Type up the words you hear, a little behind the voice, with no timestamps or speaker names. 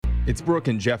It's Brooke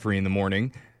and Jeffrey in the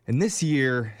morning, and this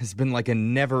year has been like a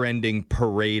never-ending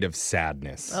parade of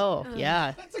sadness. Oh,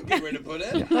 yeah. That's a good way to put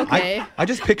it. Okay. I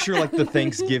just picture like the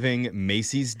Thanksgiving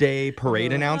Macy's Day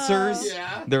parade announcers.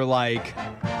 Yeah. They're like,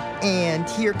 And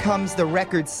here comes the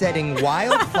record-setting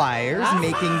Wildfires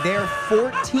making their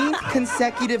 14th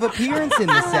consecutive appearance in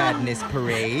the Sadness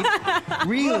Parade.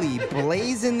 Really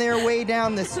blazing their way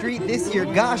down the street this year.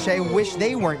 Gosh, I wish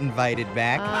they weren't invited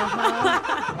back.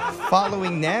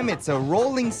 Following them, it's a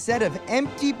rolling set of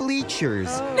empty bleachers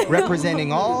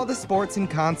representing all the sports and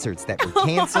concerts that were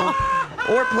canceled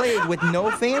or played with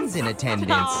no fans in attendance.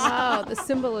 Wow, the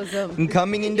symbolism. And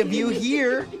coming into view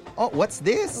here, oh, what's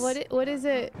this? What is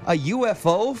it? A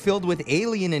UFO filled with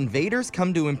alien invaders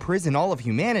come to imprison all of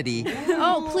humanity.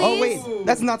 Oh, please. Oh, wait,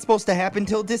 that's not supposed to happen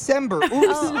till December.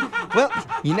 Oops. Well,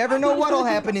 you never know what'll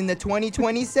happen in the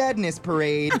 2020 Sadness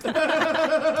Parade. but,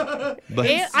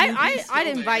 I'd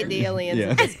invite the aliens Yeah.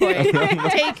 at this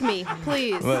point. Take me,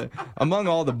 please. but among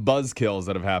all the buzzkills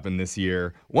that have happened this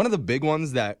year, one of the big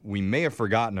ones that we may have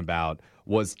forgotten about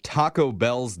was Taco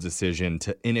Bell's decision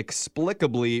to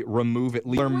inexplicably remove at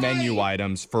least their menu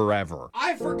items forever.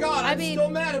 I forgot. I'm mean, still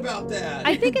mad about that.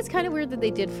 I think it's kind of weird that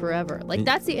they did forever. Like,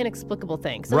 that's the inexplicable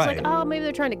thing. So Right. it's like, oh, maybe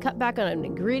they're trying to cut back on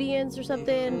ingredients or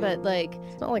something, but, like,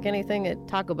 it's not like anything at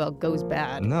Taco Bell goes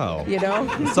bad. No. You know?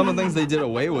 Some of the things they did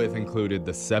away with included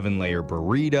the 7-layer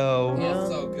burrito, Oh,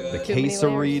 so the good. Too many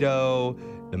quesarito,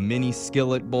 the mini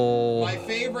skillet bowl. My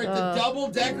favorite, the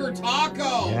double-decker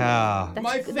taco. Yeah.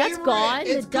 My That's favorite. gone?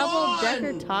 It's the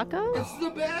double-decker gone. taco? It's the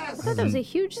best. I thought that was a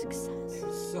huge success.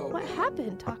 So What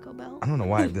happened, Taco Bell? I don't know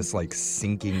why I have this like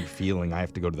sinking feeling I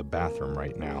have to go to the bathroom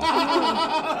right now.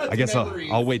 I I guess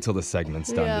I'll wait till the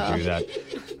segment's done Yeah. to do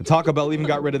that. Taco Bell even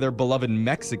got rid of their beloved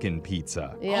Mexican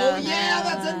pizza. Oh, yeah,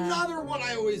 that's another one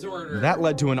I always order. That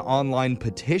led to an online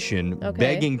petition Okay.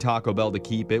 begging Taco Bell to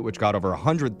keep it, which got over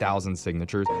 100,000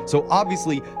 signatures. So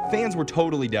obviously, fans were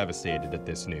totally devastated at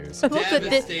this news. I hope that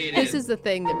Devastated. this is the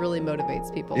thing that really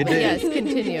motivates people. It But did. yes,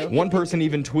 continue. One person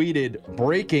even tweeted,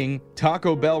 breaking,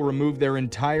 Taco Bell removed their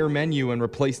entire menu and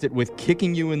replaced it with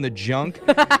kicking you in the junk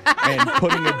and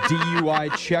putting a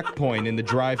DUI checkpoint in the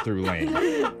drive-thru lane.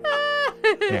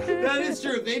 Yeah. That is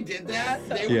true. If they did that,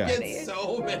 they would Yeah. get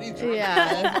so many trucks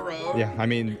Yeah. off the road. Yeah, I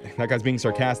mean, that guy's being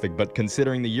sarcastic, but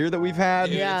considering the year that we've had,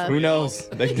 Yeah. who knows?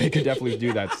 They could definitely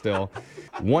do that still.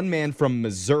 One man from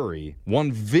Missouri,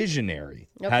 one visionary,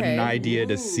 had an Okay. idea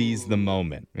to seize the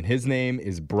moment, and his name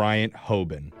is Bryant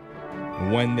Hoban.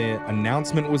 When the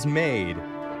announcement was made,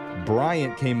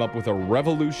 Bryant came up with a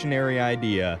revolutionary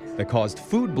idea that caused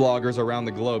food bloggers around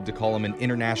the globe to call him an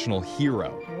international hero.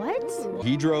 What?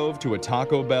 He drove to a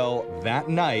Taco Bell that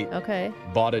night, Okay.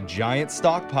 bought a giant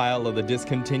stockpile of the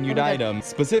discontinued Okay. items.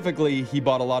 Specifically, he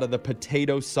bought a lot of the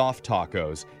potato soft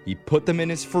tacos. He put them in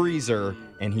his freezer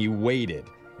and he waited.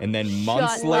 And then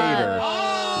months Shut later,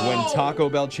 Oh! when Taco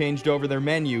Bell changed over their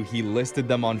menu, he listed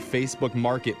them on Facebook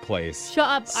Marketplace. Shut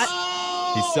up.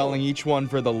 He's selling each one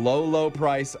for the low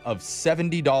price of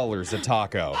 $70 a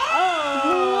taco.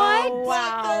 What?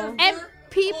 Wow. And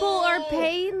people are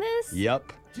paying this?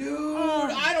 Yep. Dude,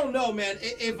 I don't know, man.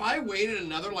 If I waited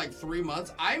another like 3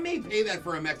 months, I may pay that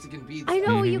for a Mexican pizza. I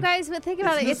know you guys, but think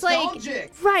about It's it. It's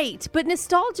nostalgic. like right, but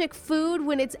nostalgic food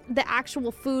when it's the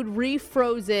actual food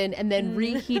refrozen and then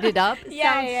reheated up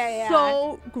sounds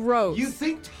so gross. You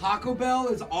think Taco Bell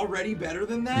is already better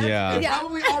than that? Yeah. It Yeah.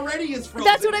 probably already is frozen.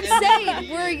 That's what I'm and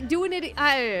saying. We're doing it,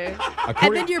 and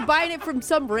According- then you're buying it from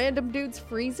some random dude's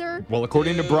freezer. Well,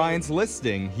 according to Brian's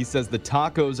listing, he says the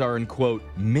tacos are in, quote,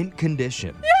 mint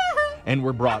condition. And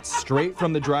were brought straight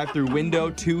from the drive-thru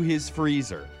window to his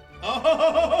freezer.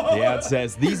 Oh. Yeah, it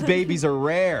says, these babies are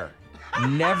rare.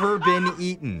 Never been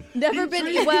eaten. Never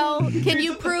been. Well, can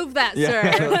you prove that,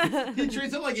 Yeah. sir? He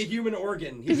treats it like a human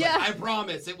organ. He's Yeah. like, I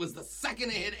promise, it was the second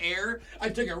it hit air, I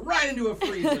took it right into a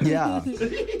freezer. Yeah.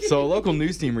 So a local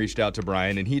news team reached out to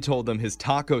Brian, and he told them his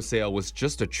taco sale was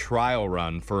just a trial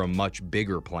run for a much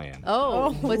bigger plan.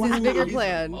 Oh, what's his bigger He's a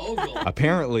plan? mogul.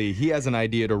 Apparently, he has an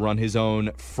idea to run his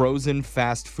own frozen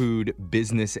fast food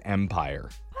business empire.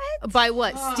 By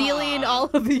what? Stealing all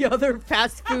of the other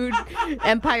fast food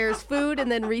empire's food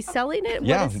and then reselling it?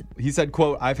 Yeah, What is he said,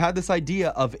 quote, I've had this idea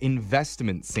of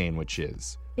investment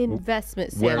sandwiches.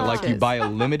 investment Where sandwiches? like you buy a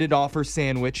limited offer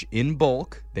sandwich in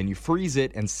bulk, then you freeze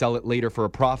it and sell it later for a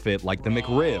profit, like the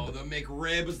McRib. Oh, the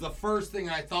McRib is the first thing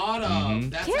I thought of.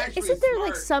 That's actually Isn't there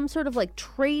like smart. some sort of like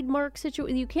trademark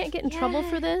situation? You can't get in trouble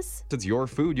for this? It's your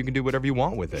food. You can do whatever you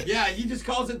want with it. Yeah, he just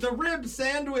calls it the rib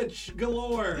sandwich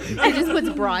galore. He just puts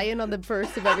Brian on the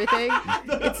first of everything.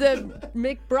 It's a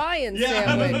McBrian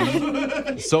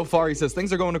sandwich. So far, he says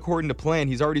things are going according to plan.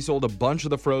 He's already sold a bunch of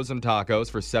the frozen tacos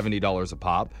for $70 a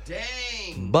pop.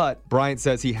 Dang. But Bryant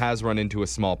says he has run into a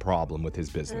small problem with his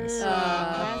business.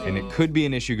 And it could be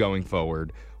an issue going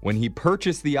forward. When he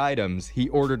purchased the items, he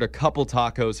ordered a couple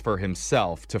tacos for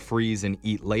himself to freeze and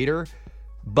eat later,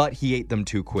 but he ate them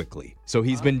too quickly. So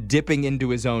he's been dipping into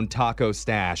his own taco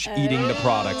stash, eating the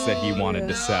products that he wanted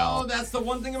to Oh, sell. that's the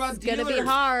one thing about dealers. Gonna be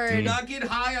hard. Do not get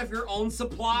high off your own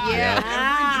supply. Yeah.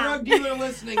 Every drug dealer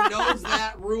listening knows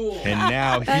that rule. And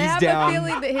now I he's have down. a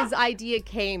feeling that his idea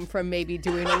came from maybe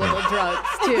doing a little drugs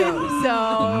too.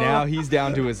 So Now he's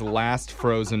down to his last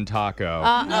frozen taco.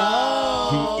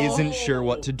 He isn't sure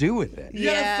what to do with it. You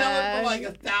gotta sell it for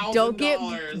like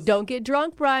 $1,000. don't get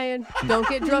drunk, Brian. Don't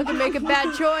get drunk and make a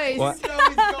bad choice. What? No,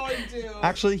 he's going to.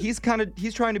 Actually, he's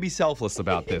trying to be selfless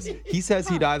about this. He says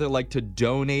he'd either like to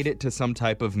donate it to some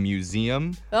type of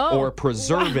museum or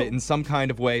preserve it in some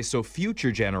kind of way so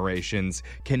future generations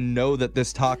can know that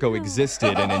this taco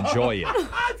existed and enjoy it.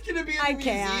 It's gonna be in the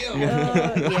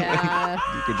museum. Yeah.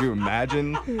 Could you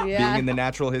imagine being in the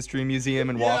Natural History Museum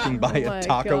and walking by Oh my a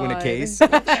taco in a God. case?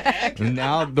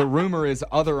 Now, the rumor is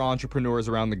other entrepreneurs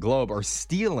around the globe are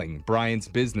stealing Brian's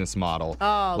business model.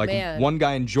 Oh, like man. one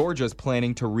guy in Georgia is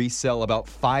planning to resell about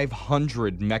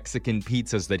 500 Mexican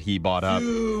pizzas that he bought up.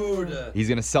 Dude. He's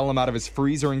going to sell them out of his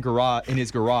freezer in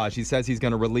his garage. He says he's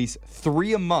going to release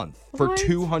 3 a month for What?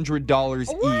 $200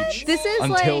 each This is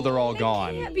until like- they're all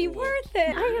gone. Can't be worth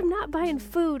it. I am not buying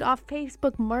food off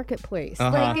Facebook Marketplace.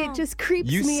 Like it just creeps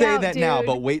You me say out, that dude. now,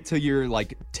 but wait till you're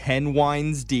like 10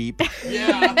 wines deep.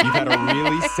 Yeah. You've had a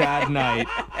really sad night,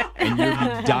 and you'll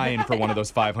be dying for one of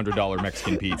those $500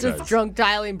 Mexican pizzas. Just drunk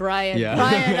dialing Brian. Yeah.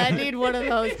 Brian, I need one of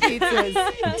those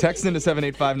pizzas. Text into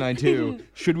 78592.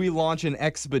 Should we launch an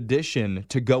expedition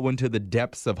to go into the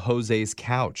depths of Jose's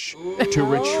couch to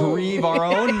retrieve our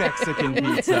own Mexican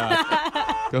pizza?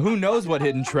 So who knows what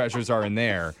hidden treasures are in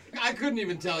there? I couldn't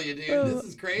even tell you, dude. This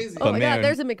is crazy. Oh my man. God,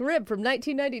 there's a McRib from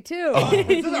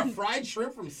 1992. Is it a fried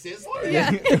shrimp from Sizzler?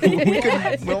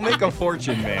 Yeah. We'll make a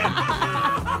fortune, man.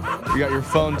 We got your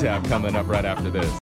phone tap coming up right after this.